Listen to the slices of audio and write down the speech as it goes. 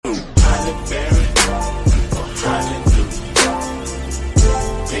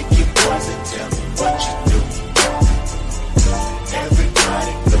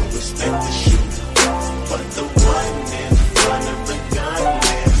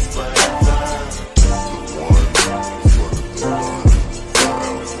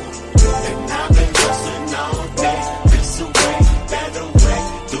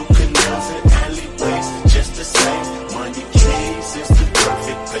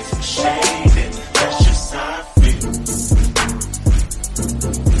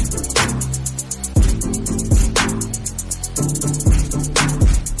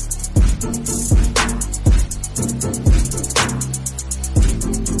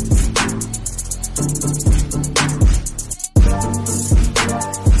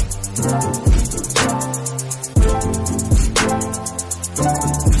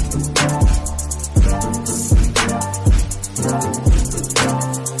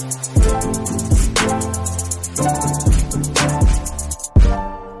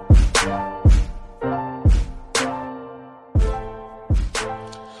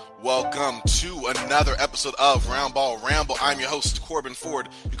Welcome to another episode of Round Ball Ramble. I'm your host, Corbin Ford.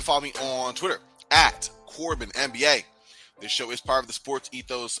 You can follow me on Twitter at CorbinNBA. This show is part of the Sports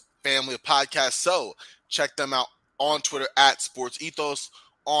Ethos family of podcasts, so check them out on Twitter at Sports Ethos,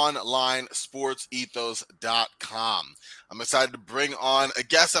 online sportsethos.com. I'm excited to bring on a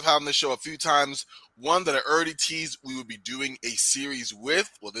guest I've had on this show a few times, one that I already teased we would be doing a series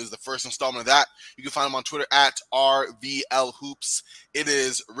with. Well, this is the first installment of that. You can find him on Twitter at RVLHoops. It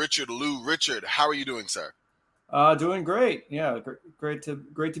is Richard Liu. Richard, how are you doing, sir? Doing great. Yeah, great to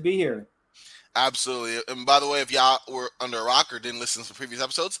be here. Absolutely. And by the way, if y'all were under a rock or didn't listen to some previous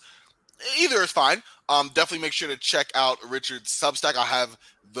episodes, either is fine. Definitely make sure to check out Richard's Substack. I'll have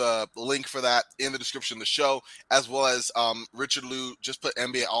the link for that in the description of the show, as well as Richard Liu just put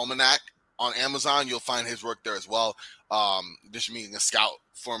NBA Almanac on Amazon. You'll find his work there as well. Just being a scout,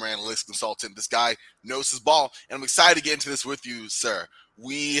 former analyst, consultant. This guy knows his ball, and I'm excited to get into this with you, sir.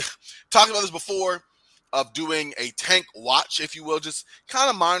 We talked about this before, of doing a tank watch, if you will, just kind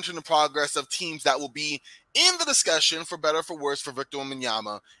of monitoring the progress of teams that will be in the discussion, for better or for worse, for Victor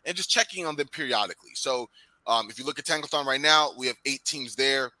Wembanyama, and just checking on them periodically. So if you look at Tankathon right now, we have 8 teams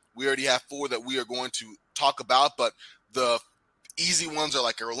there. We already have 4 that we are going to talk about, but the easy ones are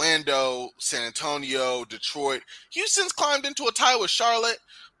like Orlando, San Antonio, Detroit. Houston's climbed into a tie with Charlotte,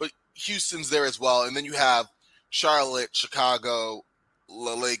 but Houston's there as well. And then you have Charlotte, Chicago,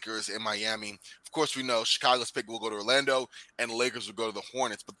 the Lakers, and Miami. Of course, we know Chicago's pick will go to Orlando, and the Lakers will go to the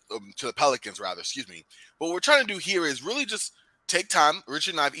Hornets, but to the Pelicans, rather, excuse me. But what we're trying to do here is really just take time.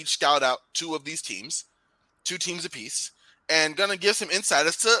 Richard and I have each scouted out 2 of these teams, 2 teams apiece, and going to give some insight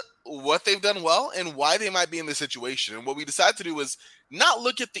as to what they've done well and why they might be in this situation. And what we decided to do was not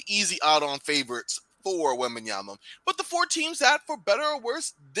look at the easy odd-on favorites for Wembanyama, but the 4 teams that, for better or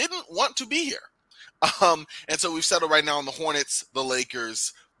worse, didn't want to be here. And so we've settled right now on the Hornets, the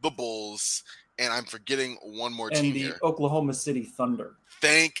Lakers, the Bulls, and I'm forgetting one more team here. And the Oklahoma City Thunder.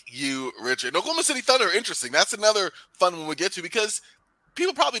 Thank you, Richard. Oklahoma City Thunder, interesting. That's another fun one we'll get to, because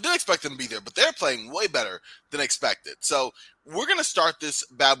people probably did expect them to be there, but they're playing way better than expected. So we're going to start this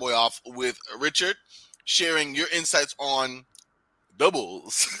bad boy off with Richard sharing your insights on the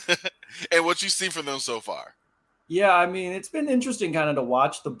Bulls and what you see from them so far. Yeah, I mean, it's been interesting kind of to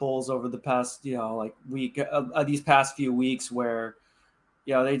watch the Bulls over the past, week, these past few weeks, where,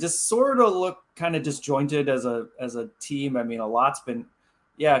 they just sort of look kind of disjointed as a team. I mean, a lot's been,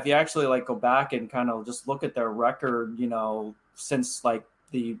 if you actually go back and kind of just look at their record, since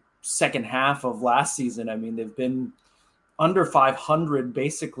the second half of last season, I mean, they've been under 500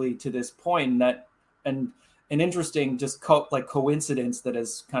 basically to this point. And an interesting just coincidence that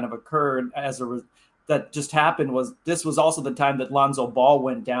has kind of occurred that just happened was this was also the time that Lonzo Ball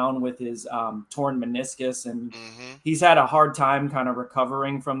went down with his torn meniscus, and he's had a hard time kind of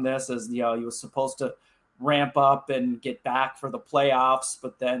recovering from this, as he was supposed to ramp up and get back for the playoffs,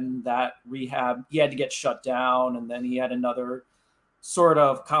 but then that rehab, he had to get shut down, and then he had another sort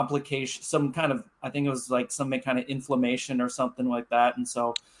of complication, some kind of, I think it was some kind of inflammation or something like that. And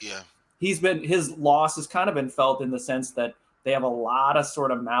so his loss has kind of been felt in the sense that they have a lot of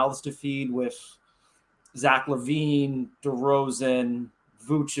sort of mouths to feed with Zach LaVine, DeRozan,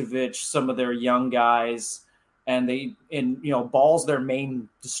 Vucevic, some of their young guys, and Ball's their main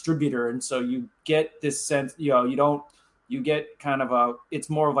distributor. And so you get this sense, you get kind of it's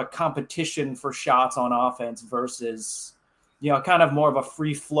more of a competition for shots on offense versus, kind of more of a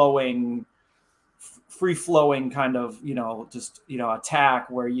free flowing kind of, attack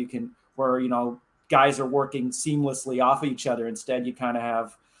where guys are working seamlessly off of each other. Instead, you kind of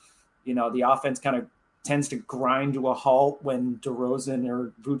have, the offense kind of tends to grind to a halt when DeRozan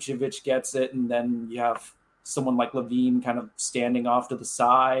or Vucevic gets it, and then you have someone like LaVine kind of standing off to the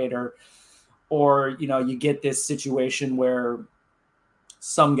side, or you get this situation where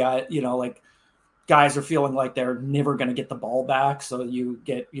some guy, like guys are feeling like they're never going to get the ball back, so you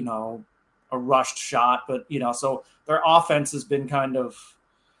get a rushed shot, but so their offense has been kind of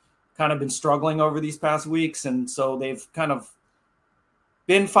been struggling over these past weeks, and so they've kind of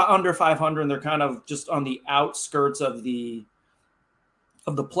been under 500, and they're kind of just on the outskirts of the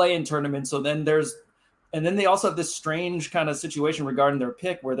play-in tournament. So then they also have this strange kind of situation regarding their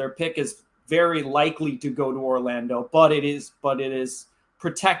pick, where their pick is very likely to go to Orlando, but it is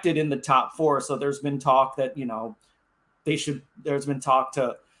protected in the top 4. So there's been talk that there's been talk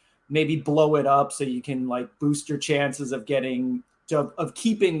to maybe blow it up so you can like boost your chances of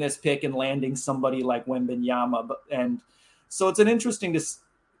keeping this pick and landing somebody like Wembanyama. And so it's an interesting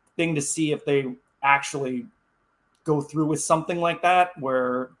thing to see if they actually go through with something like that,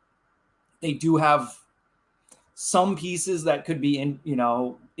 where they do have some pieces that could be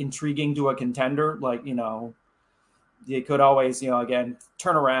intriguing to a contender. Like, they could always, again,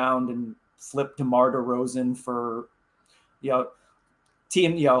 turn around and flip DeMar DeRozan for,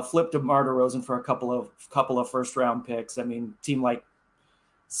 flip DeMar DeRozan for a couple of first round picks. I mean, team like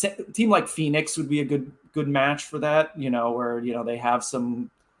Phoenix would be a good match for that, where,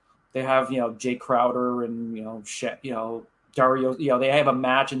 they have Jay Crowder and, Dario, they have a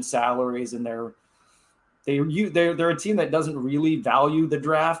match in salaries, and they're a team that doesn't really value the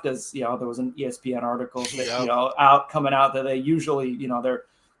draft, as there was an ESPN article that, coming out that they usually,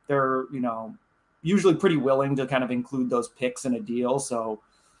 they're usually pretty willing to kind of include those picks in a deal. So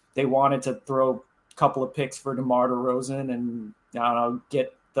they wanted to throw a couple of picks for DeMar DeRozan and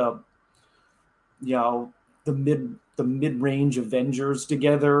get the mid-range Avengers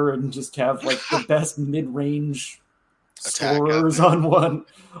together and just have like the best mid-range scorers on one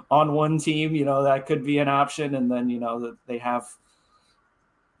team. That could be an option. And then that they have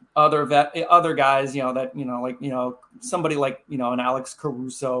other guys, that somebody like an Alex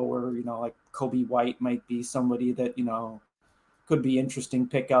Caruso, or like Kobe White might be somebody that could be interesting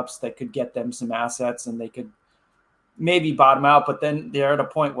pickups that could get them some assets, and they could maybe bottom out. But then they're at a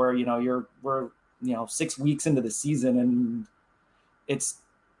point where we're 6 weeks into the season, and it's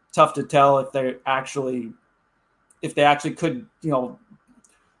tough to tell if they actually could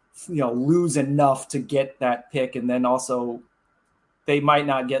lose enough to get that pick. And then also they might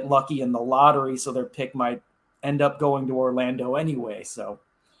not get lucky in the lottery, so their pick might end up going to Orlando anyway. So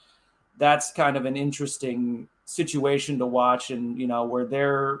that's kind of an interesting situation to watch, and where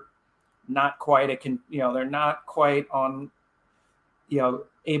they're not quite they're not quite on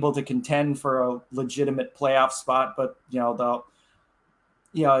able to contend for a legitimate playoff spot, but they'll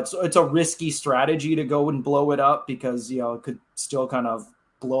it's a risky strategy to go and blow it up, because it could still kind of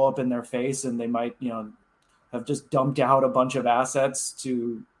blow up in their face, and they might have just dumped out a bunch of assets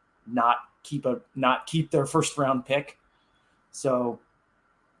to not keep their first round pick. So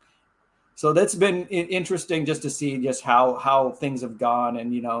that's been interesting just to see just how things have gone,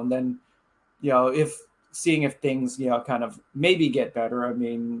 and and then if things kind of maybe get better. I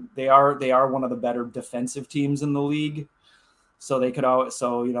mean, they are one of the better defensive teams in the league. So they could always,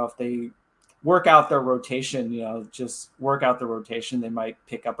 if they work out their rotation, they might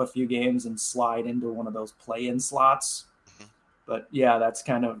pick up a few games and slide into one of those play-in slots. Mm-hmm. But yeah, that's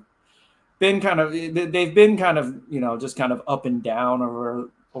they've been kind of, just kind of up and down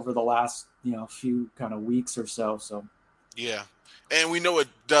over the last, few kind of weeks or so. So, yeah. And we know it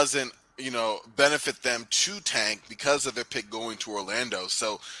doesn't, benefit them to tank because of their pick going to Orlando.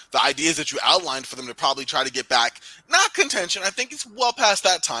 So the ideas that you outlined for them to probably try to get back, not contention, I think it's well past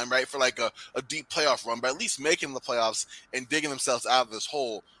that time, right, for like a deep playoff run, but at least making the playoffs and digging themselves out of this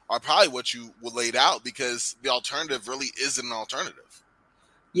hole are probably what you laid out, because the alternative really isn't an alternative.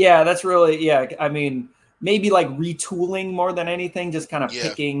 Yeah, that's really, I mean, maybe like retooling more than anything, just kind of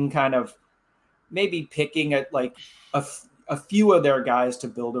picking at like a few of their guys to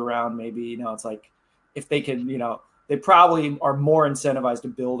build around. Maybe, it's like if they can, they probably are more incentivized to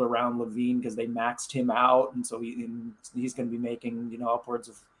build around LaVine because they maxed him out. And so he's going to be making, upwards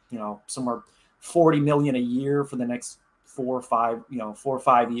of, somewhere $40 million a year for the next 4 or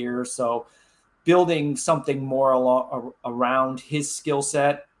 5 years. So building something more around his skill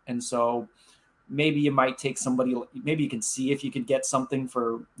set. And so maybe you might take somebody, maybe you can see if you could get something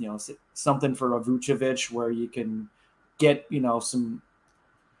for, something for a Vucevic, where you can get, some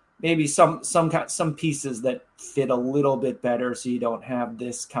pieces that fit a little bit better, so you don't have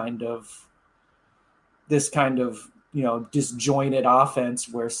this kind of disjointed offense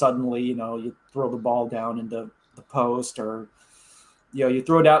where suddenly, you throw the ball down into the post, or, you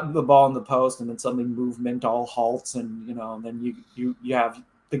throw down the ball in the post and then suddenly movement all halts, and, then you have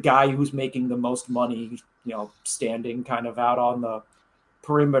the guy who's making the most money, standing kind of out on the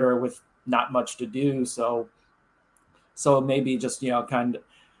perimeter with not much to do. So maybe just, kind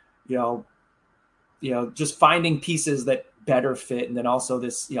of, just finding pieces that better fit. And then also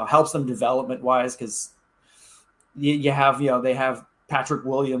this, helps them development wise, because you have, they have Patrick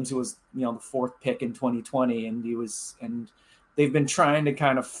Williams, who was, the fourth pick in 2020, and they've been trying to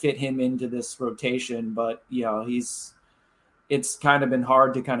kind of fit him into this rotation, but it's kind of been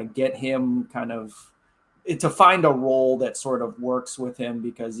hard to kind of get him to find a role that sort of works with him,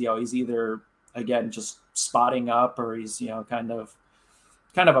 because, he's either, again, just spotting up, or he's, kind of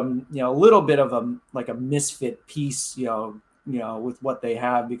a little bit of a misfit piece, with what they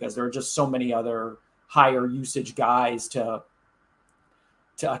have, because there are just so many other higher usage guys to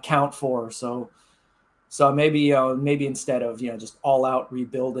account for. So maybe instead of, just all out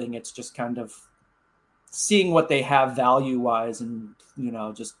rebuilding, it's just kind of seeing what they have value wise, and,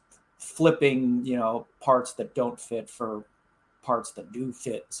 just flipping, parts that don't fit for parts that do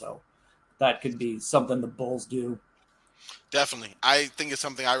fit. So that could be something the Bulls do. Definitely. I think it's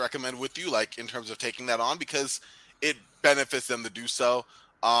something I recommend with you, like in terms of taking that on, because it benefits them to do so.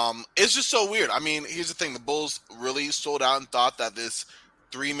 It's just so weird. I mean, here's the thing. The Bulls really sold out and thought that this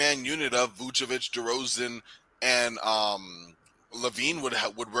three-man unit of Vucevic, DeRozan, and Levine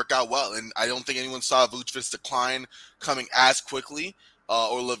would work out well. And I don't think anyone saw Vucevic's decline coming as quickly,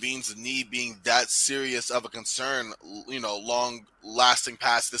 or Levine's knee being that serious of a concern, long-lasting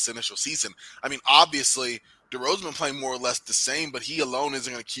past this initial season. I mean, obviously, DeRozan been playing more or less the same, but he alone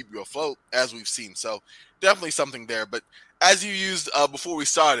isn't going to keep you afloat, as we've seen. So definitely something there. But as you used before we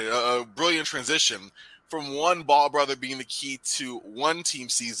started, a brilliant transition from one Ball brother being the key to one team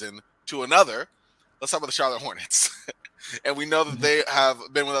season to another. Let's talk about the Charlotte Hornets. And we know that they have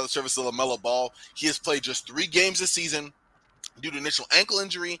been without the service of LaMelo Ball. He has played just 3 games this season due to initial ankle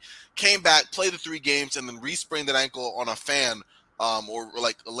injury, came back, played the 3 games, and then re-sprained that ankle on a fan, or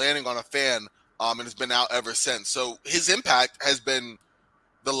like landing on a fan, and has been out ever since. So his impact has been,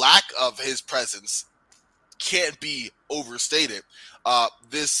 the lack of his presence can't be overstated.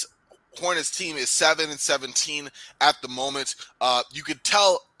 This Hornets team is 7-17 at the moment. You could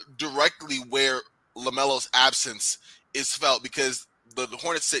tell directly where LaMelo's absence is felt, because the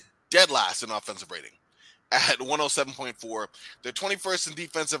Hornets sit dead last in offensive rating at 107.4. They're 21st in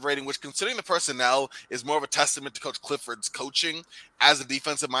defensive rating, which, considering the personnel, is more of a testament to Coach Clifford's coaching as a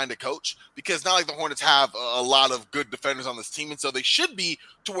defensive-minded coach, because not like the Hornets have a lot of good defenders on this team, and so they should be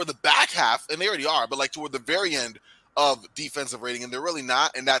toward the back half, and they already are, but like toward the very end of defensive rating, and they're really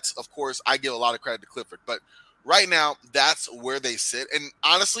not. And that's, of course, I give a lot of credit to Clifford, but right now that's where they sit. And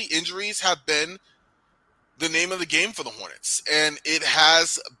honestly, injuries have been the name of the game for the Hornets, and it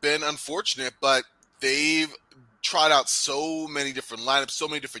has been unfortunate, but they've tried out so many different lineups, so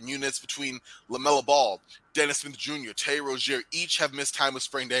many different units between LaMelo Ball, Dennis Smith Jr., Terry Rozier. Each have missed time with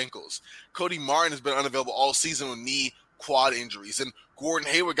sprained ankles. Cody Martin has been unavailable all season with knee, quad injuries, and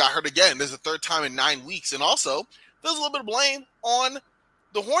Gordon Hayward got hurt again. There's the 3rd time in 9 weeks, and also there's a little bit of blame on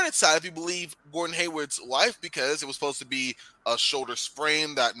the Hornets side, if you believe Gordon Hayward's wife, because it was supposed to be a shoulder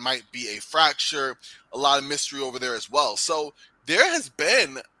sprain that might be a fracture. A lot of mystery over there as well. So there has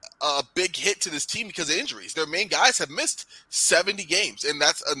been a big hit to this team because of injuries. Their main guys have missed 70 games, and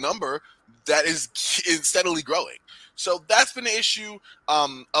that's a number that is steadily growing. So that's been the issue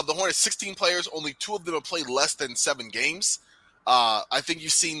of the Hornets. 16 players, only 2 of them have played less than 7 games. I think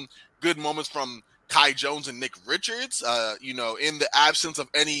you've seen good moments from Kai Jones and Nick Richards. In the absence of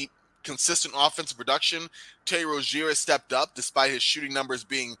any consistent offensive production, Terry Rozier has stepped up despite his shooting numbers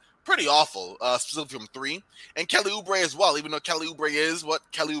being pretty awful, specifically from 3. And Kelly Oubre as well, even though Kelly Oubre is what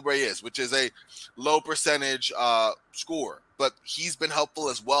Kelly Oubre is, which is a low percentage scorer. But he's been helpful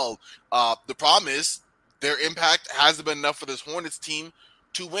as well. The problem is their impact hasn't been enough for this Hornets team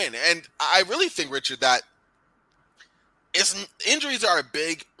to win. And I really think, Richard, that injuries are a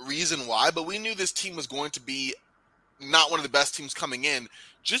big reason why, but we knew this team was going to be not one of the best teams coming in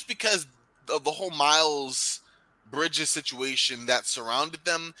just because of the whole Miles Bridges situation that surrounded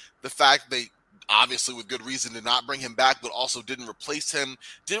them. The fact they obviously with good reason did not bring him back, but also didn't replace him,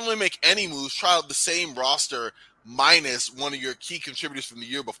 didn't really make any moves, tried out the same roster minus one of your key contributors from the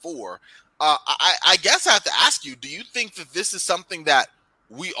year before. I guess I have to ask you, do you think that this is something that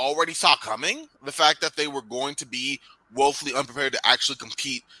we already saw coming? The fact that they were going to be woefully unprepared to actually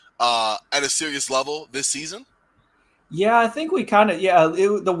compete at a serious level this season? Yeah, I think we kind of,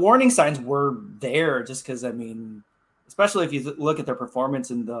 the warning signs were there just because, especially if you look at their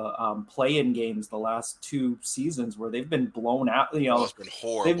performance in the play-in games the last 2 seasons where they've been blown out. It's been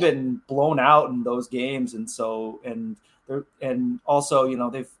horrible. They've been blown out in those games, and also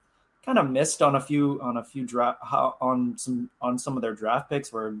they've kind of missed on a few on some of their draft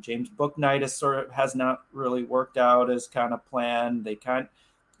picks where James Bouknight has not really worked out as kind of planned. They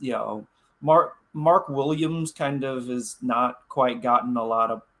Mark Williams kind of is not quite gotten a lot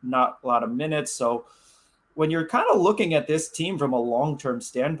of minutes. So when you're kind of looking at this team from a long-term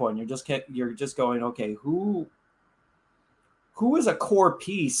standpoint, you're just going, okay, who is a core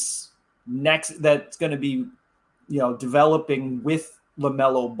piece next that's going to be, developing with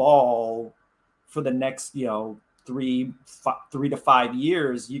LaMelo Ball for the next, 3 to 5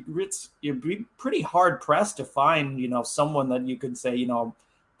 years. You'd be pretty hard pressed to find, someone that you could say,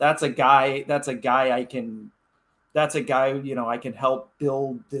 that's a guy I can help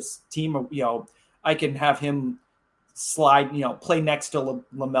build this team. I can have him slide, play next to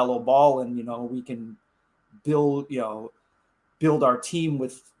LaMelo Ball, and, we can build our team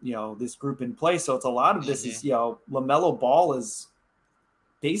with, this group in place. So it's a lot of this is, LaMelo Ball is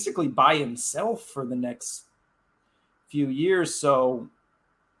basically by himself for the next few years. So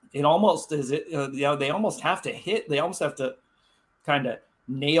it almost is, they almost have to kind of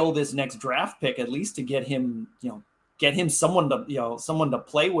nail this next draft pick at least to get him someone to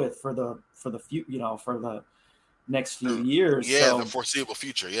play with for the for the next few years. Yeah, the foreseeable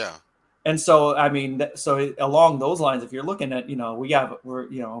future. Yeah. And so, I mean, so along those lines, if you're looking at,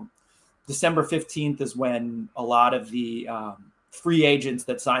 December 15th is when a lot of the free agents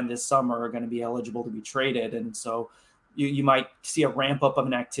that signed this summer are going to be eligible to be traded. And so you might see a ramp up of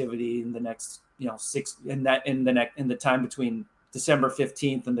an activity in the next, in the time between December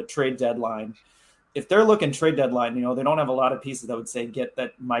 15th and the trade deadline. If they're looking trade deadline, they don't have a lot of pieces that would say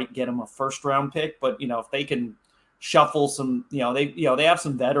that might get them a first round pick, but if they can shuffle some, they have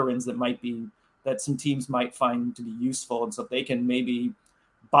some veterans that some teams might find to be useful. And so if they can maybe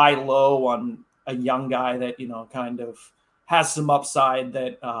buy low on a young guy that, kind of has some upside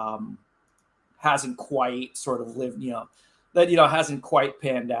that hasn't quite sort of lived, hasn't quite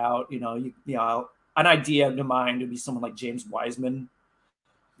panned out, an idea in mind would be someone like James Wiseman,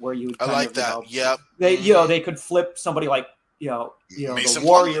 where you I like that. Yep. They could flip somebody like, the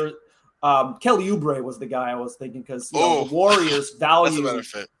Warriors. Kelly Oubre was the guy I was thinking because the Warriors value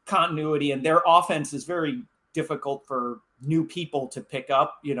continuity, and their offense is very difficult for new people to pick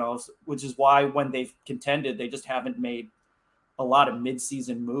up, which is why when they've contended, they just haven't made a lot of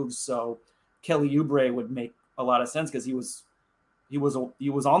midseason moves. So Kelly Oubre would make a lot of sense because he was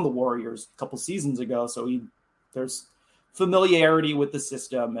on the Warriors a couple seasons ago. So there's familiarity with the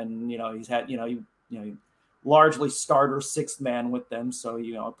system, and he's had largely starter sixth man with them, so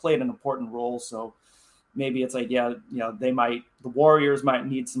played an important role. So maybe it's like the Warriors might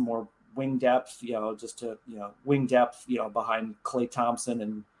need some more wing depth, wing depth, behind Klay Thompson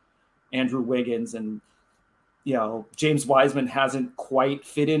and Andrew Wiggins, and James Wiseman hasn't quite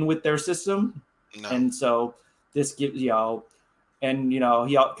fit in with their system, and so this gives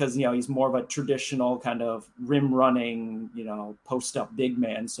because he's more of a traditional kind of rim running, post up big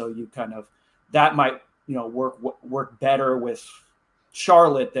man, so you kind of that might work better with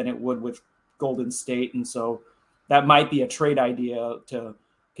Charlotte than it would with Golden State. And so that might be a trade idea to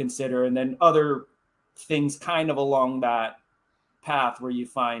consider. And then other things kind of along that path where you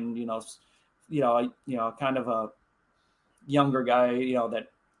find, kind of a younger guy, that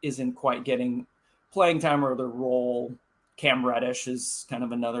isn't quite getting playing time or the role. Cam Reddish is kind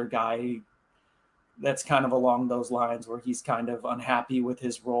of another guy that's kind of along those lines where he's kind of unhappy with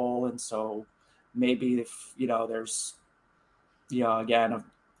his role. And so maybe if, there's, again,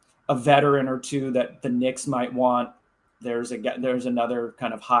 a veteran or two that the Knicks might want, there's another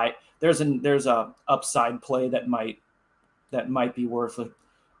kind of there's a upside play that might be worth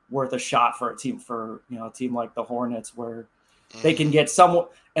a shot for a team like the Hornets, where they can get someone,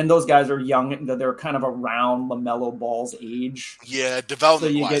 and those guys are young, they're kind of around LaMelo Ball's age. Yeah.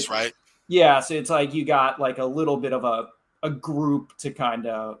 Development wise, right? Yeah. So it's like, you got like a little bit of a group to kind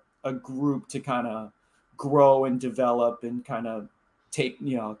of grow and develop and kind of take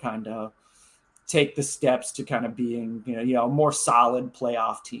the steps to kind of being, a more solid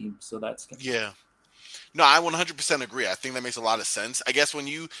playoff team. So that's yeah. No, I 100% agree. I think that makes a lot of sense. I guess when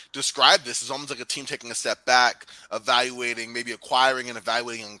you describe this, it's almost like a team taking a step back, maybe acquiring and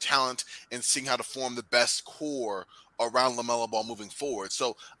evaluating young talent and seeing how to form the best core around LaMelo Ball moving forward.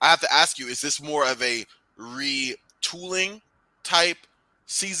 So I have to ask you, is this more of a retooling type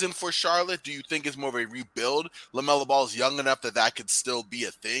season for Charlotte? Do you think it's more of a rebuild? LaMelo Ball is young enough that could still be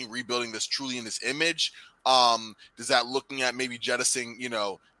a thing, rebuilding this truly in this image? Does that looking at maybe jettisoning,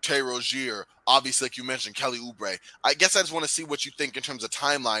 Terry Rozier, obviously, like you mentioned, Kelly Oubre? I guess I just want to see what you think in terms of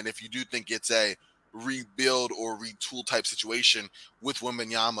timeline, if you do think it's a rebuild or retool type situation, with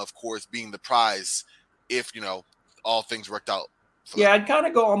Wembanyama, of course, being the prize, if, all things worked out. Yeah, I'd kind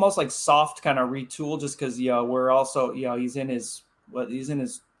of go almost like soft kind of retool, just because, we're also, he's in his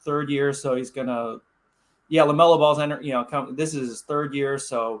third year, so he's going to, LaMelo Ball's this is his third year,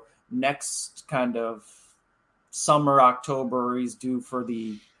 so next kind of summer, October, he's due for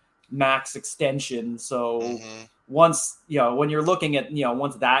the max extension. So once, when you're looking at,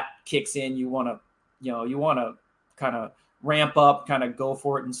 once that kicks in, you want to kind of ramp up, kind of go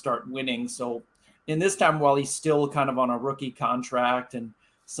for it and start winning. So in this time, while he's still kind of on a rookie contract, and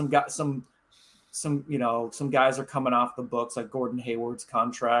some guys are coming off the books, like Gordon Hayward's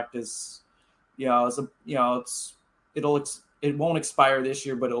contract is, it won't expire this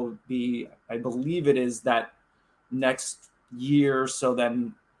year, but it'll be, I believe it is that next year. So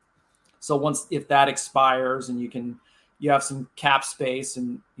once, if that expires and you have some cap space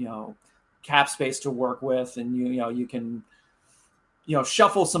and, cap space to work with, and you can,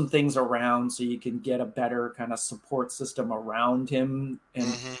 shuffle some things around so you can get a better kind of support system around him and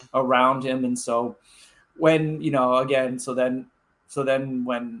And so when,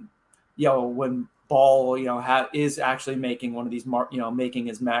 when Ball, is actually making one of these, making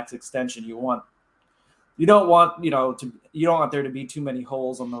his max extension, you don't want there to be too many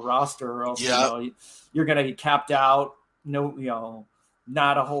holes on the roster, or else, you're going to get capped out.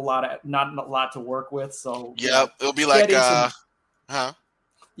 Not a lot to work with. So it'll be like,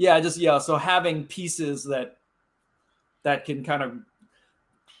 so having pieces that can kind of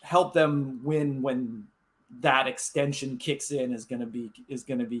help them win when that extension kicks in is going to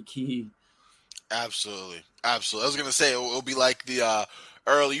be key. Absolutely. I was going to say it'll be like the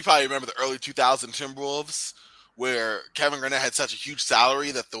you probably remember the early 2000 Timberwolves, where Kevin Garnett had such a huge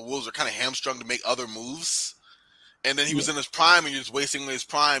salary that the Wolves were kind of hamstrung to make other moves. And then he was in his prime, and you're just wasting his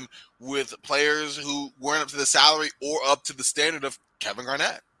prime with players who weren't up to the salary or up to the standard of Kevin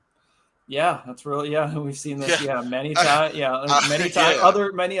Garnett. Yeah, that's really, we've seen this, many times,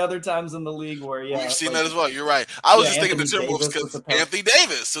 many other times in the league where, we've seen that as well. You're right. I was just thinking the Timberwolves because Anthony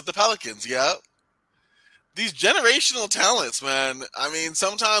Davis with the Pelicans, these generational talents, man. I mean,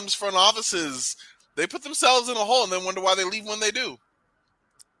 sometimes front offices, they put themselves in a hole and then wonder why they leave when they do.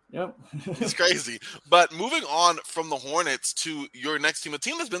 Yep. It's crazy. But moving on from the Hornets to your next team, a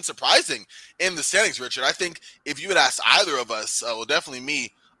team that's been surprising in the standings, Richard. I think if you had asked either of us, well, definitely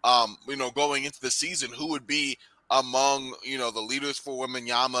me, going into the season, who would be among, the leaders for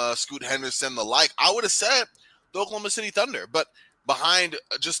Wembanyama, Scoot Henderson, the like, I would have said the Oklahoma City Thunder. But behind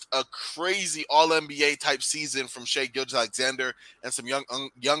just a crazy All-NBA type season from Shai Gilgeous-Alexander and some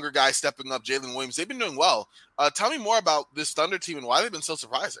younger guys stepping up, Jalen Williams, they've been doing well. Tell me more about this Thunder team and why they've been so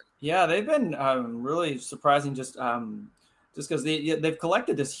surprising. Yeah, they've been really surprising just because they've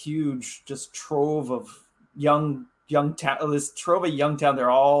collected this huge just trove of young talent. This trove of young talent.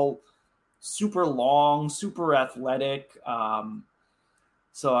 They're all super long, super athletic.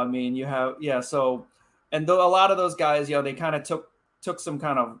 So I mean, you have and though a lot of those guys, they kind of took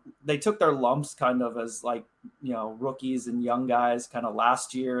they took their lumps kind of as like, rookies and young guys kind of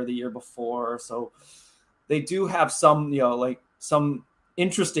last year, the year before. So they do have some, some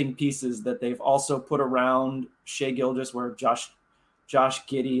interesting pieces that they've also put around Shai Gilgeous, where Josh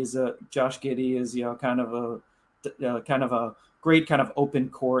Giddey is kind of a great kind of open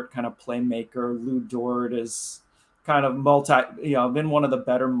court kind of playmaker. Lou Dort is kind of been one of the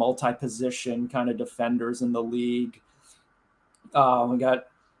better multi-position kind of defenders in the league. We got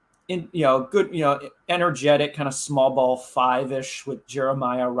good, energetic kind of small ball five-ish with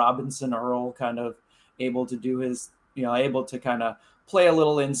Jeremiah Robinson Earl, kind of able to do his, able to kind of play a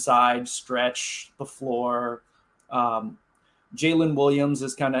little inside, stretch the floor. Jalen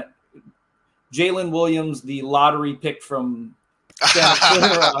Williams, the lottery pick from Santa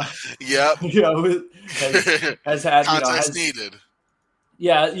Clara, has had context needed.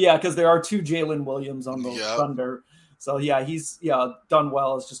 Yeah, because there are two Jalen Williams on the Thunder. So he's done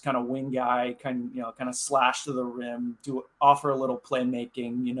well as just kind of wing guy, kind of slash to the rim, offer a little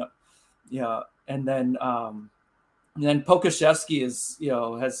playmaking, and then Pokusevski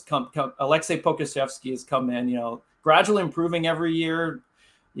has come. Alexei Pokusevski has come in, gradually improving every year.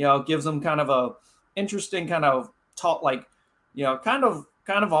 Gives them kind of a interesting kind of talk, like, kind of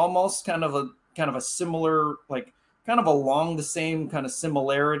almost kind of a similar, like, kind of along the same kind of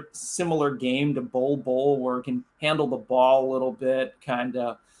similar game to Bol, where he can handle the ball a little bit, kind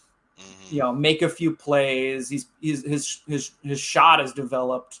of, make a few plays. His shot has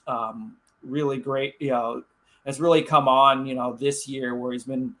developed really great, has really come on, this year where he's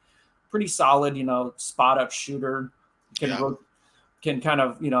been pretty solid, spot up shooter, can kind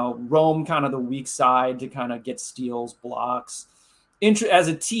of, roam kind of the weak side to kind of get steals, blocks. As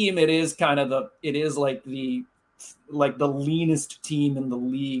a team, it is like the leanest team in the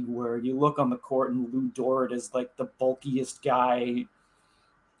league, where you look on the court and Lou Dort is like the bulkiest guy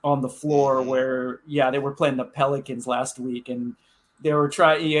on the floor. Where they were playing the Pelicans last week, and they were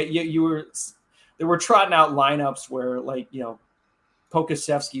they were trotting out lineups where, like,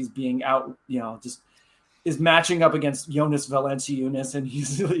 Pokusevski's being out, just is matching up against Jonas Valanciunas, and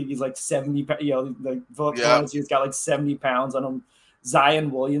he's like 70, Valanciunas got like 70 pounds on him. Zion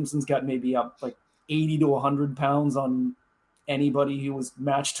Williamson's got maybe up like 80 to 100 pounds on anybody he was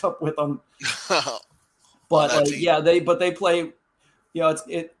matched up with on. But they play,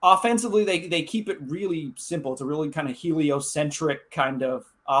 offensively they keep it really simple. It's a really kind of heliocentric kind of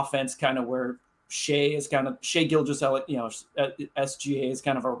offense, kind of where Shai Gilgeous, SGA is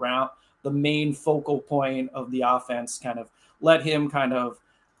kind of around the main focal point of the offense. Kind of let him kind of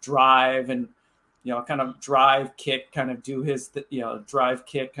drive and kind of drive kick, kind of do his drive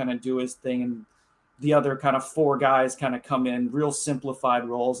kick, kind of do his thing, and the other kind of four guys kind of come in real simplified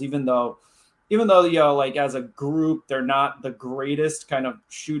roles. Even though like as a group they're not the greatest kind of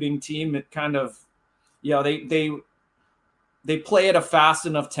shooting team, it kind of they play at a fast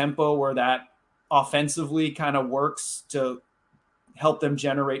enough tempo where that offensively kind of works to help them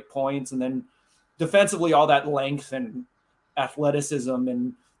generate points, and then defensively all that length and athleticism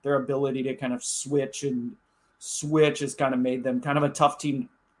and their ability to kind of switch has kind of made them kind of a tough team,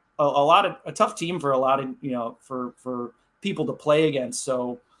 a tough team for a lot of, for people to play against.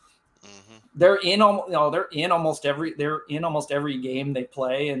 So they're in almost every game they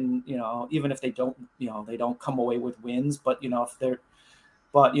play. And, even if they don't come away with wins, but,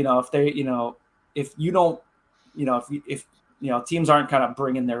 if teams aren't kind of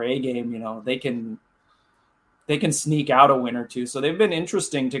bringing their A game, they can sneak out a win or two. So they've been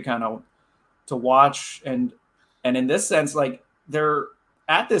interesting to watch. And in this sense, like, they're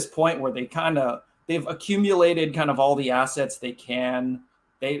at this point where they've accumulated kind of all the assets they can.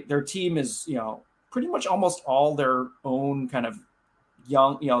 Their team is, pretty much almost all their own kind of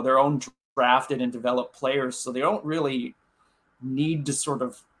young, their own drafted and developed players. So they don't really need to sort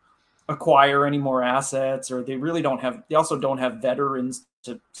of acquire any more assets, or they also don't have veterans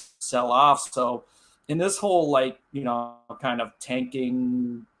to sell off. So in this whole, kind of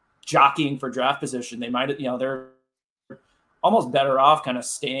tanking, jockeying for draft position, they might, they're almost better off kind of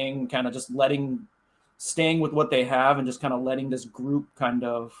staying with what they have and just kind of letting this group kind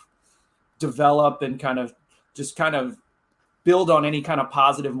of develop and kind of build on any kind of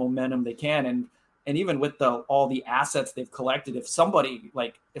positive momentum they can. And even with all the assets they've collected, if somebody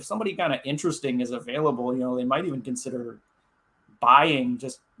kind of interesting is available, they might even consider buying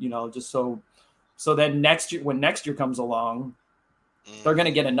just so then when next year comes along, they're going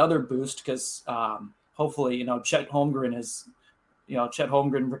to get another boost because hopefully, Chet Holmgren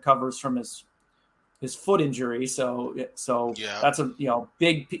recovers from his foot injury. So that's a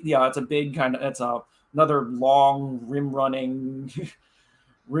big kind of, that's another long rim running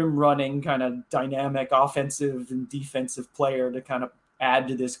kind of dynamic offensive and defensive player to kind of add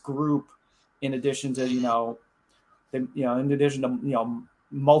to this group, in addition to,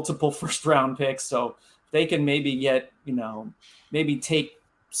 multiple first round picks. So they can maybe get, maybe take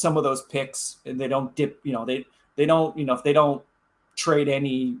some of those picks and they don't dip, they don't, if they don't trade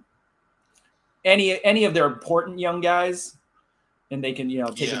any of their important young guys, and they can,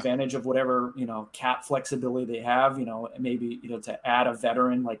 take advantage of whatever, cap flexibility they have, maybe, to add a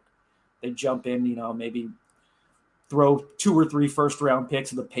veteran, like they jump in, maybe throw 2 or 3 first round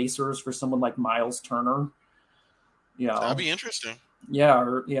picks of the Pacers for someone like Miles Turner. That'd be interesting.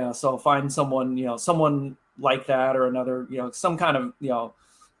 So find someone, someone like that, or another, some kind of,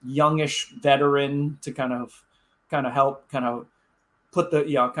 youngish veteran to kind of help kind of put the,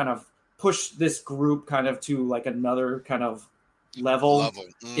 kind of push this group kind of to like another kind of level.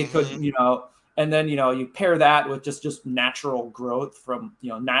 It could, and then, you pair that with just natural growth from,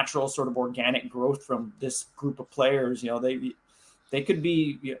 natural sort of organic growth from this group of players. They could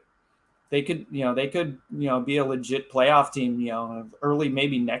be, they could be a legit playoff team,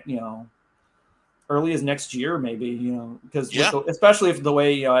 early as next year, maybe, because especially if the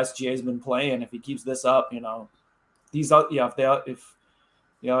way, SGA has been playing, if he keeps this up, if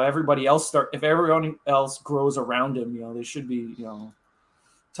everybody else if everyone else grows around him, they should be,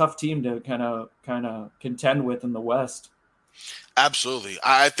 tough team to kind of contend with in the West. Absolutely.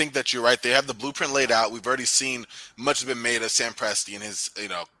 I think that you're right. They have the blueprint laid out. We've already seen much has been made of Sam Presti and his,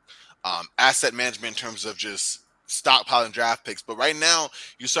 asset management in terms of just stockpiling draft picks. But right now,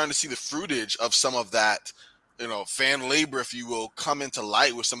 you're starting to see the fruitage of some of that, fan labor, if you will, come into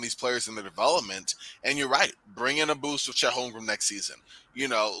light with some of these players in their development. And you're right, bring in a boost with Chet Holmgren next season. I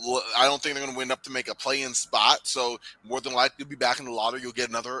don't think they're going to win up to make a play-in spot, so more than likely you'll be back in the lottery. You'll get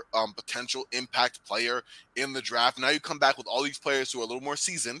another potential impact player in the draft. Now you come back with all these players who are a little more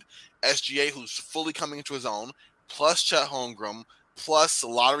seasoned, SGA, who's fully coming into his own, plus Chet Holmgren, plus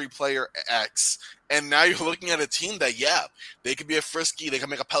lottery player X, and now you're looking at a team that, they could be a frisky, they can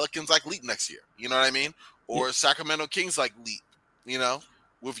make a Pelicans-like leap next year, you know what I mean? Or Sacramento Kings-like leap,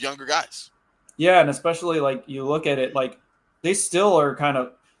 with younger guys. Yeah, and especially, like, you look at it, like, they still are kind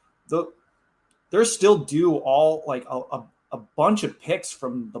of they're still due all like a bunch of picks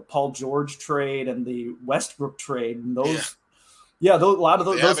from the Paul George trade and the Westbrook trade, and those a lot of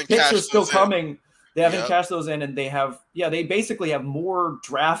those picks are still coming. They haven't cashed those in, and they basically have more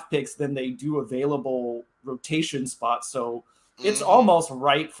draft picks than they do available rotation spots. So it's almost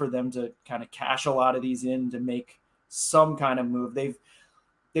right for them to kind of cash a lot of these in to make some kind of move.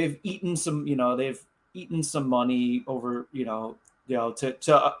 They've eaten some money over, to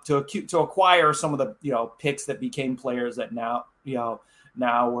acquire some of the, picks that became players that now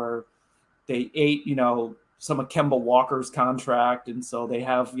where they ate, some of Kemba Walker's contract. And so they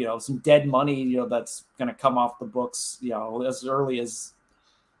have, some dead money, that's going to come off the books, as early as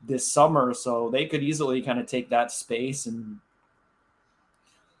this summer. So they could easily kind of take that space and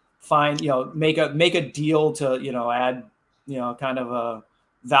find, make a deal to, add, kind of a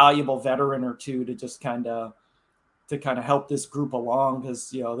valuable veteran or two to just kind of help this group along,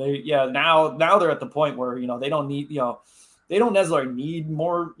 because now they're at the point where they don't need they don't necessarily need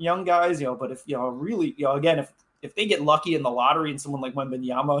more young guys, but if really again, if they get lucky in the lottery and someone like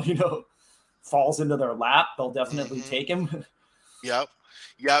Wembanyama falls into their lap, they'll definitely take him. Yep.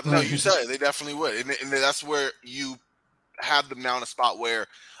 No, you said it, they definitely would, and that's where you have them now in a spot where,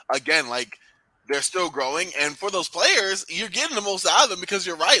 again, like, they're still growing, and for those players, you're getting the most out of them, because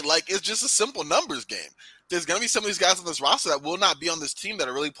you're right. Like, it's just a simple numbers game. There's going to be some of these guys on this roster that will not be on this team that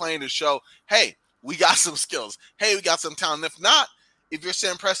are really playing to show, hey, we got some skills. Hey, we got some talent. If not, if you're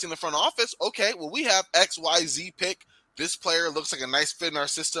Sam Presti in the front office, okay, well, we have XYZ pick. This player looks like a nice fit in our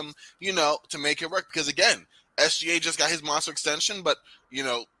system, to make it work. Because, again, SGA just got his monster extension, but, in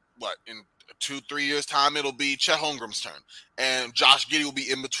 2-3 years' time, it'll be Chet Holmgren's turn, and Josh Giddey will be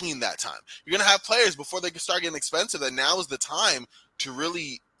in between that time. You're going to have players before they can start getting expensive, that now is the time to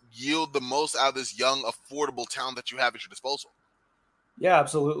really yield the most out of this young, affordable talent that you have at your disposal. Yeah,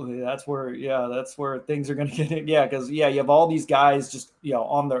 absolutely. That's where things are going to get. Because you have all these guys just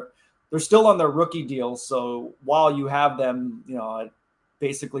they're still on their rookie deals. So while you have them, at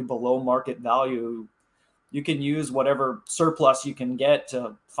basically below market value, you can use whatever surplus you can get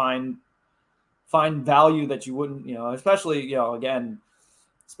to find value that you wouldn't, especially,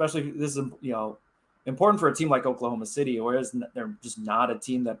 especially this is, important for a team like Oklahoma City, whereas they're just not a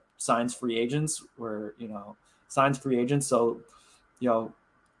team that signs free agents So,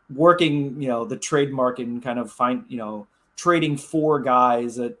 working, the trade market and kind of trading for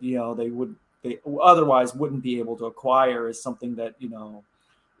guys that, they otherwise wouldn't be able to acquire is something that,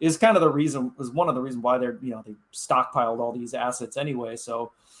 is one of the reasons why they're, they stockpiled all these assets anyway.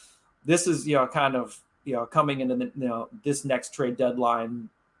 So this is, kind of, coming into this next trade deadline,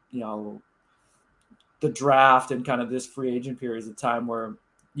 the draft and kind of this free agent period is a time where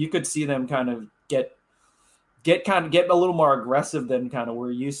you could see them kind of get a little more aggressive than kind of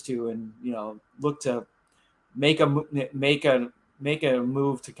we're used to, and look to make a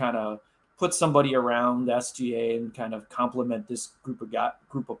move to kind of put somebody around SGA and kind of complement this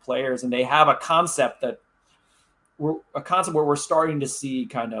group of players. And they have a concept where we're starting to see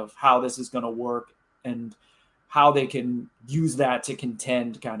kind of how this is going to work and how they can use that to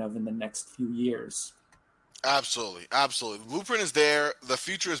contend kind of in the next few years. Absolutely. The blueprint is there. The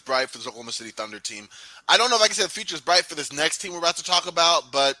future is bright for the Oklahoma City Thunder team. I don't know if I can say the future is bright for this next team we're about to talk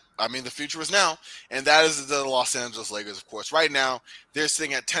about, but I mean, the future is now, and that is the Los Angeles Lakers, of course. Right now, they're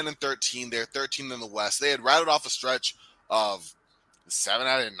sitting at 10-13. They're 13th in the West. They had rattled off a stretch of 7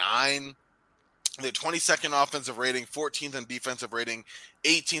 out of 9. They're 22nd offensive rating, 14th in defensive rating,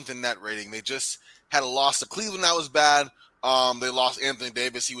 18th in net rating. They just had a loss to Cleveland that was bad. They lost Anthony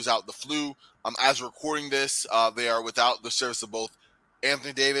Davis. He was out with the flu. As we're recording this, they are without the service of both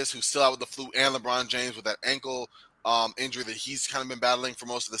Anthony Davis, who's still out with the flu, and LeBron James with that ankle injury that he's kind of been battling for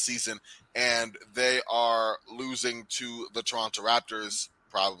most of the season. And they are losing to the Toronto Raptors,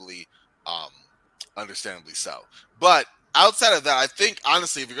 probably understandably so. But outside of that, I think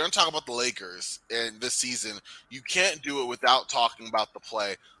honestly, if you're going to talk about the Lakers in this season, you can't do it without talking about the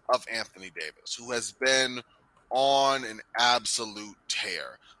play of Anthony Davis, who has been on an absolute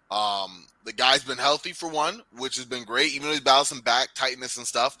tear. The guy's been healthy for one, which has been great, even though he's balancing back tightness and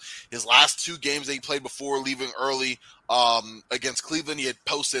stuff. His last 2 games that he played before leaving early against Cleveland, he had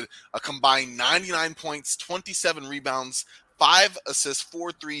posted a combined 99 points, 27 rebounds, 5 assists,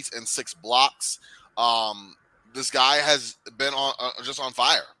 4 threes, and 6 blocks. This guy has been on just on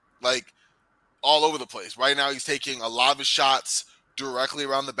fire, like all over the place. Right now, he's taking a lot of his shots directly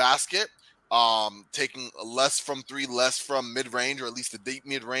around the basket, taking less from 3, less from mid-range, or at least the deep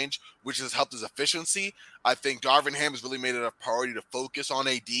mid-range, which has helped his efficiency. I think Darvin Ham has really made it a priority to focus on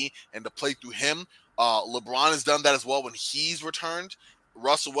AD and to play through him. LeBron has done that as well when he's returned.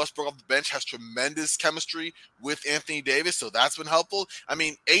 Russell Westbrook off the bench has tremendous chemistry with Anthony Davis, so that's been helpful. I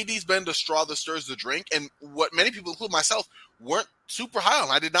mean, AD's been the straw that stirs the drink, and what many people, including myself, weren't super high on.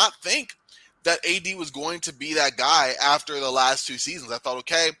 I did not think that AD was going to be that guy after the last 2 seasons. I thought,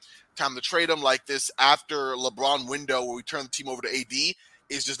 okay, time to trade him. Like this after LeBron window where we turn the team over to AD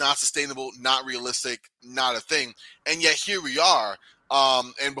is just not sustainable, not realistic, not a thing. And yet here we are.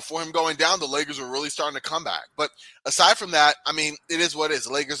 And before him going down, the Lakers were really starting to come back. But aside from that, I mean, it is what it is.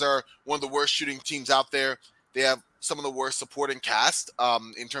 The Lakers are one of the worst shooting teams out there. They have some of the worst supporting cast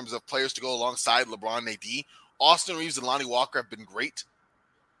in terms of players to go alongside LeBron and AD. Austin Reeves and Lonnie Walker have been great.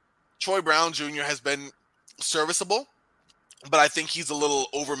 Troy Brown Jr. has been serviceable, but I think he's a little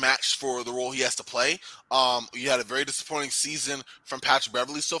overmatched for the role he has to play. You had a very disappointing season from Patrick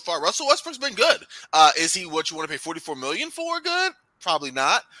Beverley so far. Russell Westbrook's been good. Is he what you want to pay $44 million for? Good? Probably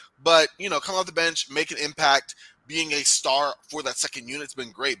not. But, coming off the bench, make an impact, being a star for that second unit has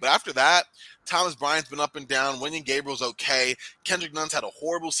been great. But after that, Thomas Bryant's been up and down. Wenyen Gabriel's okay. Kendrick Nunn's had a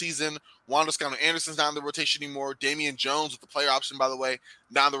horrible season. Wando Scotto-Anderson's not in the rotation anymore. Damian Jones with the player option, by the way,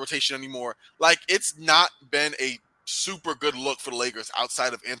 not in the rotation anymore. Like, it's not been a super good look for the Lakers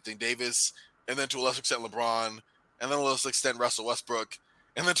outside of Anthony Davis, and then to a lesser extent LeBron, and then a lesser extent Russell Westbrook,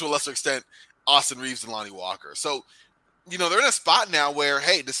 and then to a lesser extent Austin Reeves and Lonnie Walker. So, they're in a spot now where,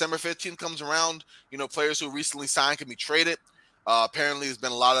 hey, December 15th comes around, players who recently signed can be traded. Apparently there's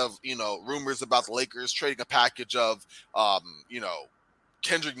been a lot of, rumors about the Lakers trading a package of,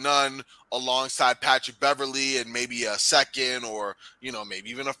 Kendrick Nunn alongside Patrick Beverley and maybe a second or, maybe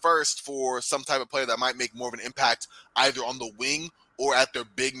even a first for some type of player that might make more of an impact either on the wing or at their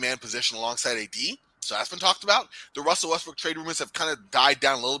big man position alongside AD. So that's been talked about. The Russell Westbrook trade rumors have kind of died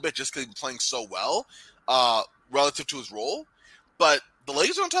down a little bit just because he's been playing so well relative to his role. But the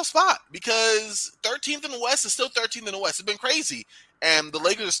Lakers are in a tough spot because 13th in the West is still 13th in the West. It's been crazy. And the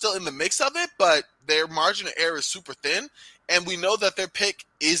Lakers are still in the mix of it, but their margin of error is super thin. And we know that their pick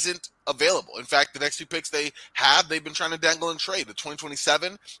isn't available. In fact, the next 2 picks they've been trying to dangle and trade, the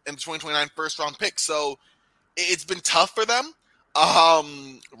 2027 and the 2029 first-round pick. So it's been tough for them.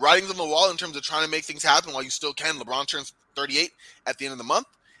 Writings on the wall in terms of trying to make things happen while you still can. LeBron turns 38 at the end of the month.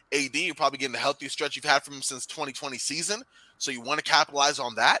 AD, you're probably getting the healthiest stretch you've had from him since 2020 season. So you want to capitalize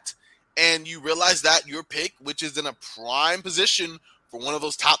on that. And you realize that your pick, which is in a prime position for one of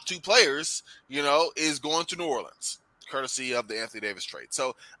those top 2 players, is going to New Orleans, courtesy of the Anthony Davis trade.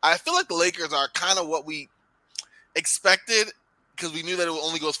 So I feel like the Lakers are kind of what we expected because we knew that it would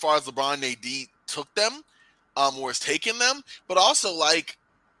only go as far as LeBron and AD took them or has taken them. But also, like,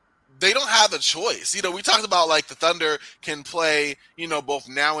 they don't have a choice. We talked about, like, the Thunder can play, both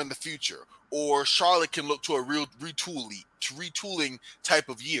now and the future, or Charlotte can look to a real retooling type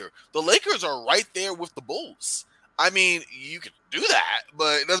of year. The Lakers are right there with the Bulls. I mean, you could do that,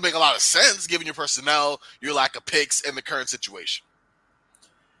 but it doesn't make a lot of sense given your personnel, your lack of picks, and the current situation.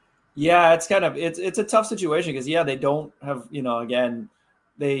 Yeah, it's a tough situation because, they don't have, again,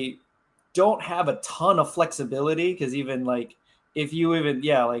 they don't have a ton of flexibility because even, like, if you even,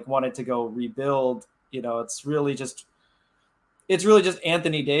 wanted to go rebuild, it's really just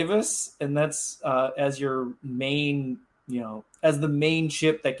Anthony Davis. And that's as your main, as the main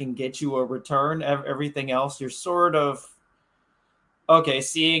chip that can get you a return. Everything else, you're sort of, okay,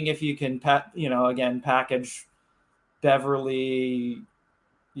 seeing if you can, package Beverly,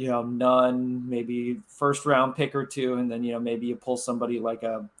 Nunn, maybe first round pick or 2. And then, maybe you pull somebody like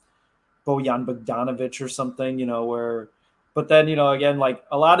a Bojan Bogdanovic or something, but then, again, like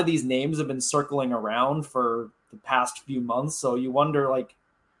a lot of these names have been circling around for the past few months. So you wonder, like,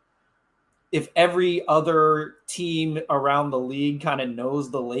 if every other team around the league kind of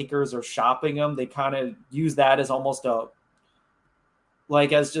knows the Lakers are shopping them, they kind of use that as almost almost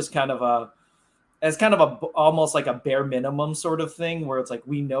like a bare minimum sort of thing where it's like,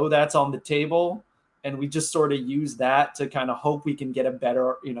 we know that's on the table. and we just sort of use that to kind of hope we can get a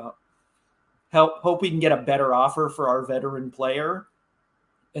better, hope we can get a better offer for our veteran player.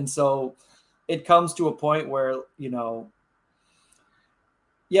 And so it comes to a point where, I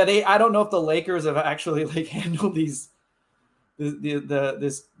don't know if the Lakers have actually like handled this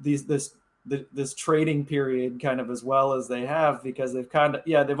trading period kind of as well as they have, because they've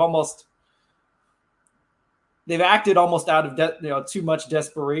they've acted almost out of too much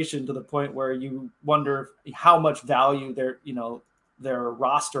desperation, to the point where you wonder how much value their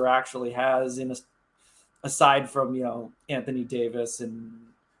roster actually has aside from Anthony Davis, and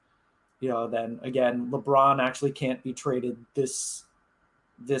then again LeBron actually can't be traded this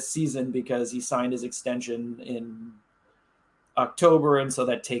season because he signed his extension in October, and so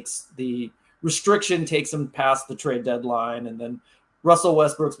that takes the restriction takes him past the trade deadline. And then Russell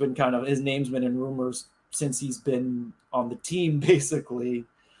Westbrook's been his name's been in rumors since he's been on the team, basically.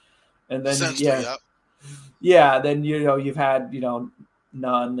 And then then you've had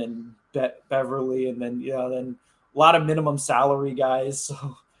Nunn and Beverly, and then then a lot of minimum salary guys.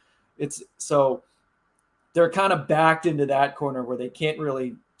 So they're kind of backed into that corner where they can't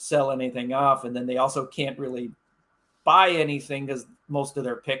really sell anything off, and then they also can't really buy anything because most of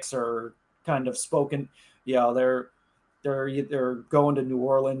their picks are kind of spoken. They're either going to New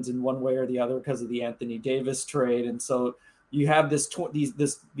Orleans in one way or the other because of the Anthony Davis trade. And so you have these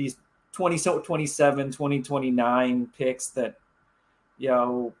 2027, 2029 picks that,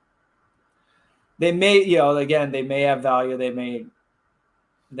 they may, again, they may have value. They may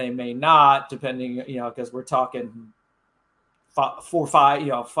not, depending, because we're talking 4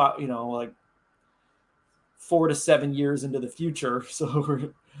 to 7 years into the future.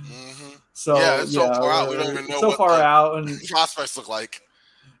 So it's so far out. We don't even know so far out, and prospects look like.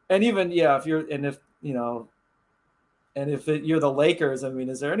 And even if you're the Lakers, I mean,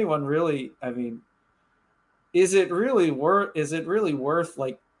 is there anyone really? I mean, is it really worth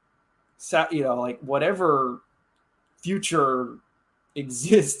like whatever future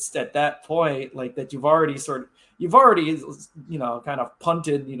exists at that point, like that you've already kind of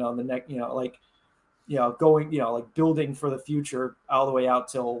punted the neck, going like building for the future all the way out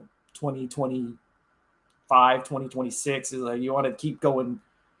till 2025, 2026 is like you want to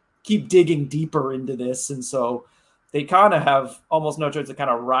keep digging deeper into this. And so they kind of have almost no choice to kind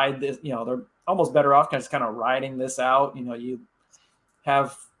of ride this, they're almost better off kind of riding this out. You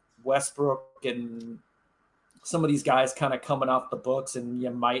have Westbrook and some of these guys kind of coming off the books, and you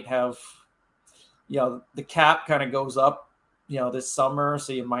might have, the cap kind of goes up, this summer.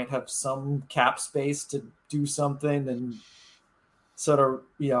 So you might have some cap space to do something and sort of,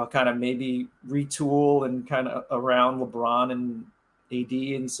 kind of maybe retool and kind of around LeBron and AD.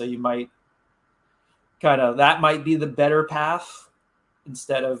 And so you might that might be the better path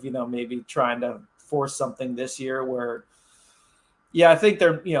instead of, maybe trying to force something this year where, I think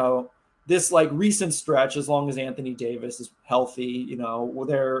they're, this like recent stretch, as long as Anthony Davis is healthy,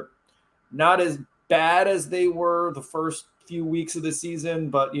 they're not as bad as they were the first few weeks of the season,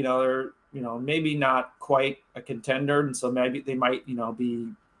 but they're maybe not quite a contender. And so maybe they might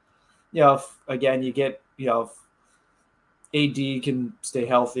be, if, again, you get if AD can stay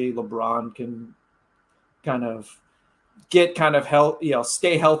healthy, LeBron can kind of get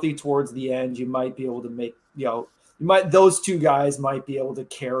stay healthy towards the end, you might be able to make those two guys might be able to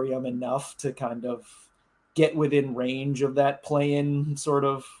carry them enough to kind of get within range of that play-in sort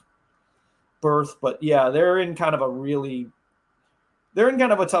of berth. But they're in kind of a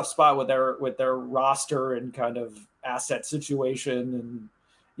tough spot with their roster and kind of asset situation. And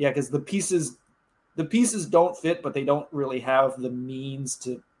because the pieces don't fit, but they don't really have the means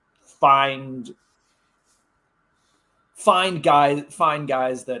to find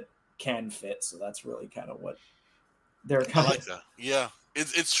guys that can fit. So that's really kind of what they're kind of like that. Yeah.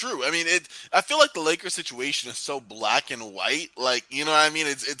 It's true. I mean, I feel like the Lakers situation is so black and white. Like, you know what I mean?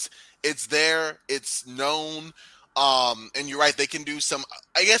 It's there, it's known. And you're right, they can do some.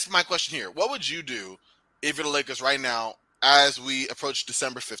 I guess my question here, what would you do if you're the Lakers right now as we approach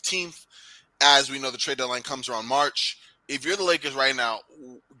December 15th, as we know the trade deadline comes around March? If you're the Lakers right now,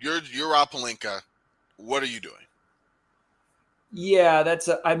 you're Rob Pelinka, what are you doing? Yeah,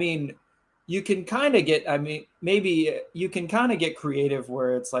 you can kind of get, maybe you can kind of get creative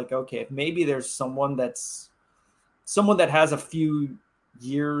where it's like, okay, if maybe there's someone that has a few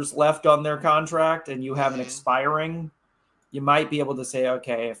years left on their contract and you have an expiring, you might be able to say,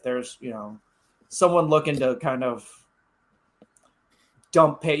 okay, if there's, someone looking to kind of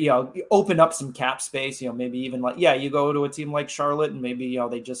open up some cap space, maybe even like, you go to a team like Charlotte and maybe,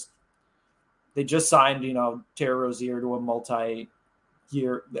 they just signed, Terry Rozier to a multi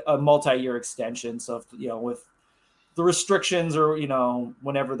multi-year extension. So if, with the restrictions, or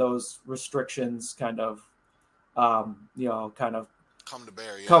whenever those restrictions kind of come to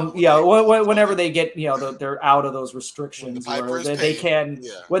bear, whenever they get they're out of those restrictions, where they can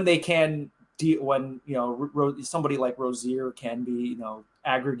somebody like Rozier can be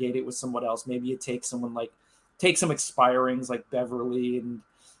aggregated with someone else. You take some expirings like Beverly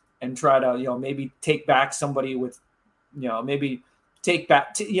and try to maybe take back somebody with maybe take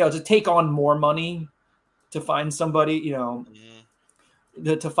back to take on more money to find somebody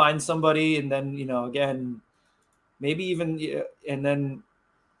to find somebody, and then again maybe even and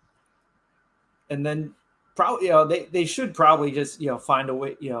then probably they should probably just find a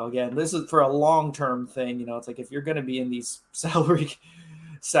way. Again, this is for a long-term thing. It's like if you're going to be in these salary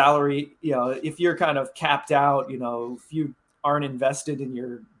if you're kind of capped out, if you aren't invested in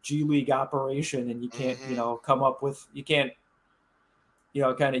your G League operation and you can't come up with, you can't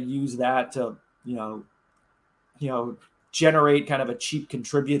kind of use that to generate kind of a cheap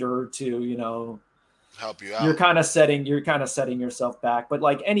contributor to help you out. You're kind of setting yourself back. But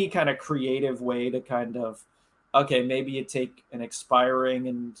like any kind of creative way to kind of, okay, maybe you take an expiring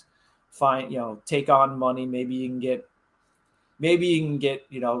and find take on money. Maybe you can get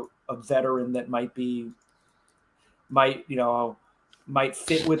a veteran that might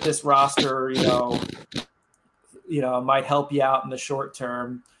fit with this roster. Might help you out in the short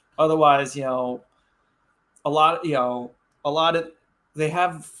term. Otherwise, they have a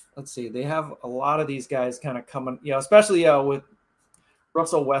lot of these guys kind of coming, especially with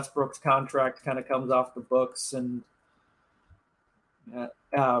Russell Westbrook's contract kind of comes off the books, and so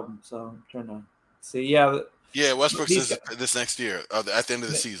I'm trying to see. Yeah, Westbrook's is this next year at the end of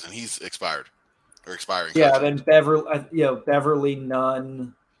the season. He's expired or expiring. Yeah, contract. Then Beverly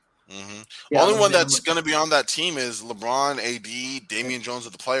Nunn. Mm-hmm. Yeah, only one that's going to be on that team is LeBron, AD, Damian Jones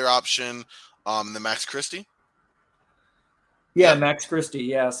with the player option, and then Max Christie. Yeah, Max Christie.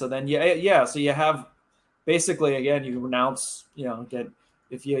 Yeah. So then, so you have basically, again, you renounce,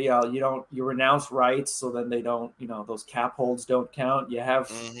 if you renounce rights, so then they don't, those cap holds don't count. You have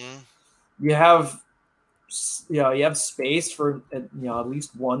space for, at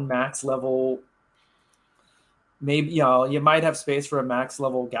least one max level. Maybe, you might have space for a max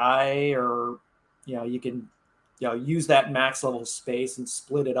level guy, or, you can, use that max level space and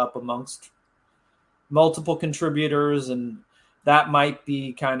split it up amongst multiple contributors. And that might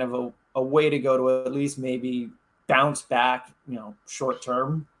be kind of a way to go to at least maybe bounce back, short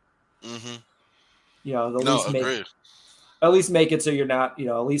term. Mm-hmm. At least make it so you're not,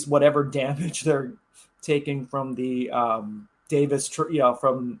 at least whatever damage they're taking from the Davis,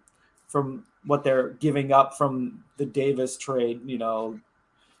 from what they're giving up from the Davis trade,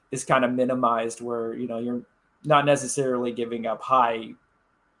 is kind of minimized, where, you're not necessarily giving up high.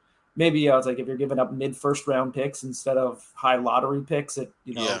 Maybe it's like if you're giving up mid first round picks instead of high lottery picks, it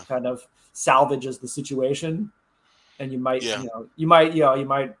kind of salvages the situation, and you might have a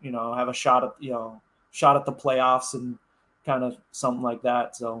shot at the playoffs and kind of something like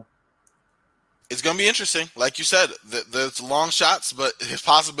that. So it's going to be interesting, like you said. There's long shots, but there's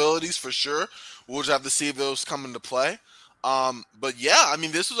possibilities for sure. We'll just have to see if those come into play. But yeah, I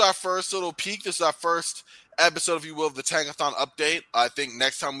mean, this was our first little peek. This is our first episode, if you will, of the Tankathon update. I think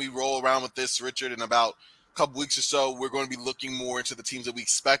next time we roll around with this, Richard, in about a couple weeks or so, we're going to be looking more into the teams that we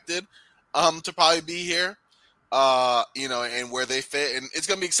expected to probably be here, and where they fit. And it's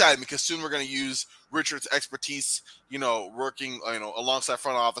going to be exciting because soon we're going to use Richard's expertise, working, alongside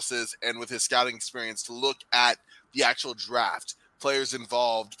front offices and with his scouting experience to look at the actual draft, players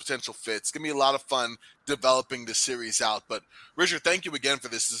involved, potential fits. It's going to be a lot of fun developing the series out. But Richard, thank you again for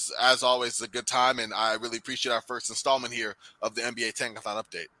this. This is, as always, a good time, and I really appreciate our first installment here of the NBA Tankathon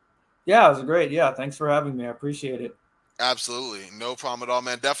update. Yeah, it was great. Yeah, thanks for having me. I appreciate it. Absolutely. No problem at all,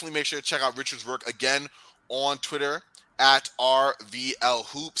 man. Definitely make sure to check out Richard's work again on Twitter at RVL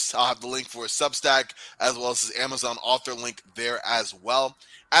Hoops. I'll have the link for his Substack as well as his Amazon author link there as well.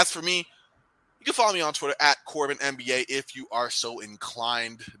 As for me, you can follow me on Twitter at CorbinNBA if you are so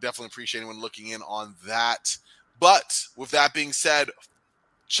inclined. Definitely appreciate anyone looking in on that. But with that being said,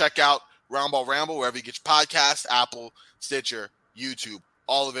 check out Roundball Ramble wherever you get your podcast, Apple, Stitcher, YouTube,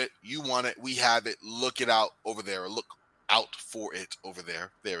 all of it. You want it. We have it. Look it out over there. Look out for it over there.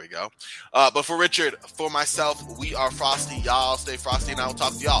 There we go. But for Richard, for myself, we are Frosty. Y'all stay frosty, and I will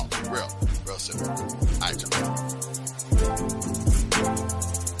talk to y'all real soon. All right,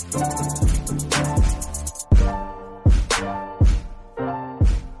 y'all.